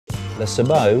Le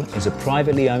Sabot is a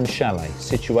privately owned chalet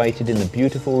situated in the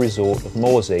beautiful resort of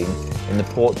Morzine in the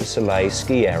Port de Soleil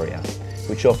ski area,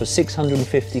 which offers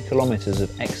 650 kilometres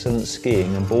of excellent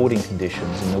skiing and boarding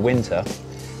conditions in the winter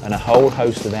and a whole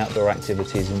host of outdoor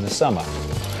activities in the summer.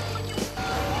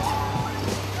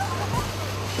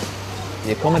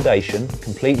 The accommodation,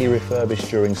 completely refurbished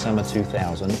during summer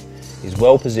 2000, is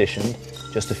well positioned,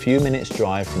 just a few minutes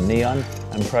drive from Neon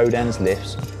and Prodan's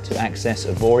lifts to access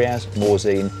Avoriaz,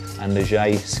 Morzine and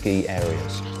Leger ski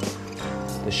areas.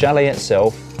 The chalet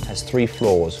itself has 3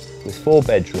 floors with 4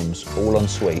 bedrooms, all en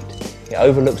suite. It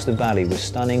overlooks the valley with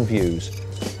stunning views.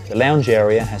 The lounge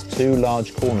area has 2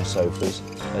 large corner sofas,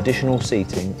 additional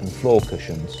seating and floor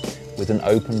cushions with an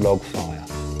open log fire.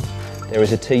 There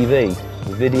is a TV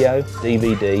with video,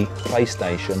 DVD,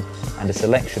 PlayStation and a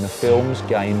selection of films,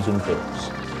 games and books.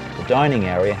 The dining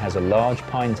area has a large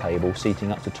pine table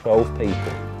seating up to 12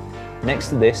 people. Next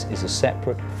to this is a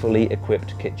separate, fully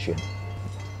equipped kitchen.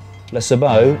 Le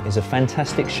Sabot is a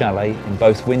fantastic chalet in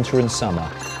both winter and summer.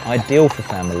 Ideal for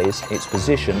families, its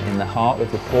position in the heart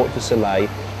of the Port de Soleil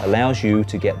allows you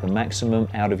to get the maximum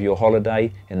out of your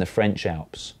holiday in the French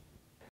Alps.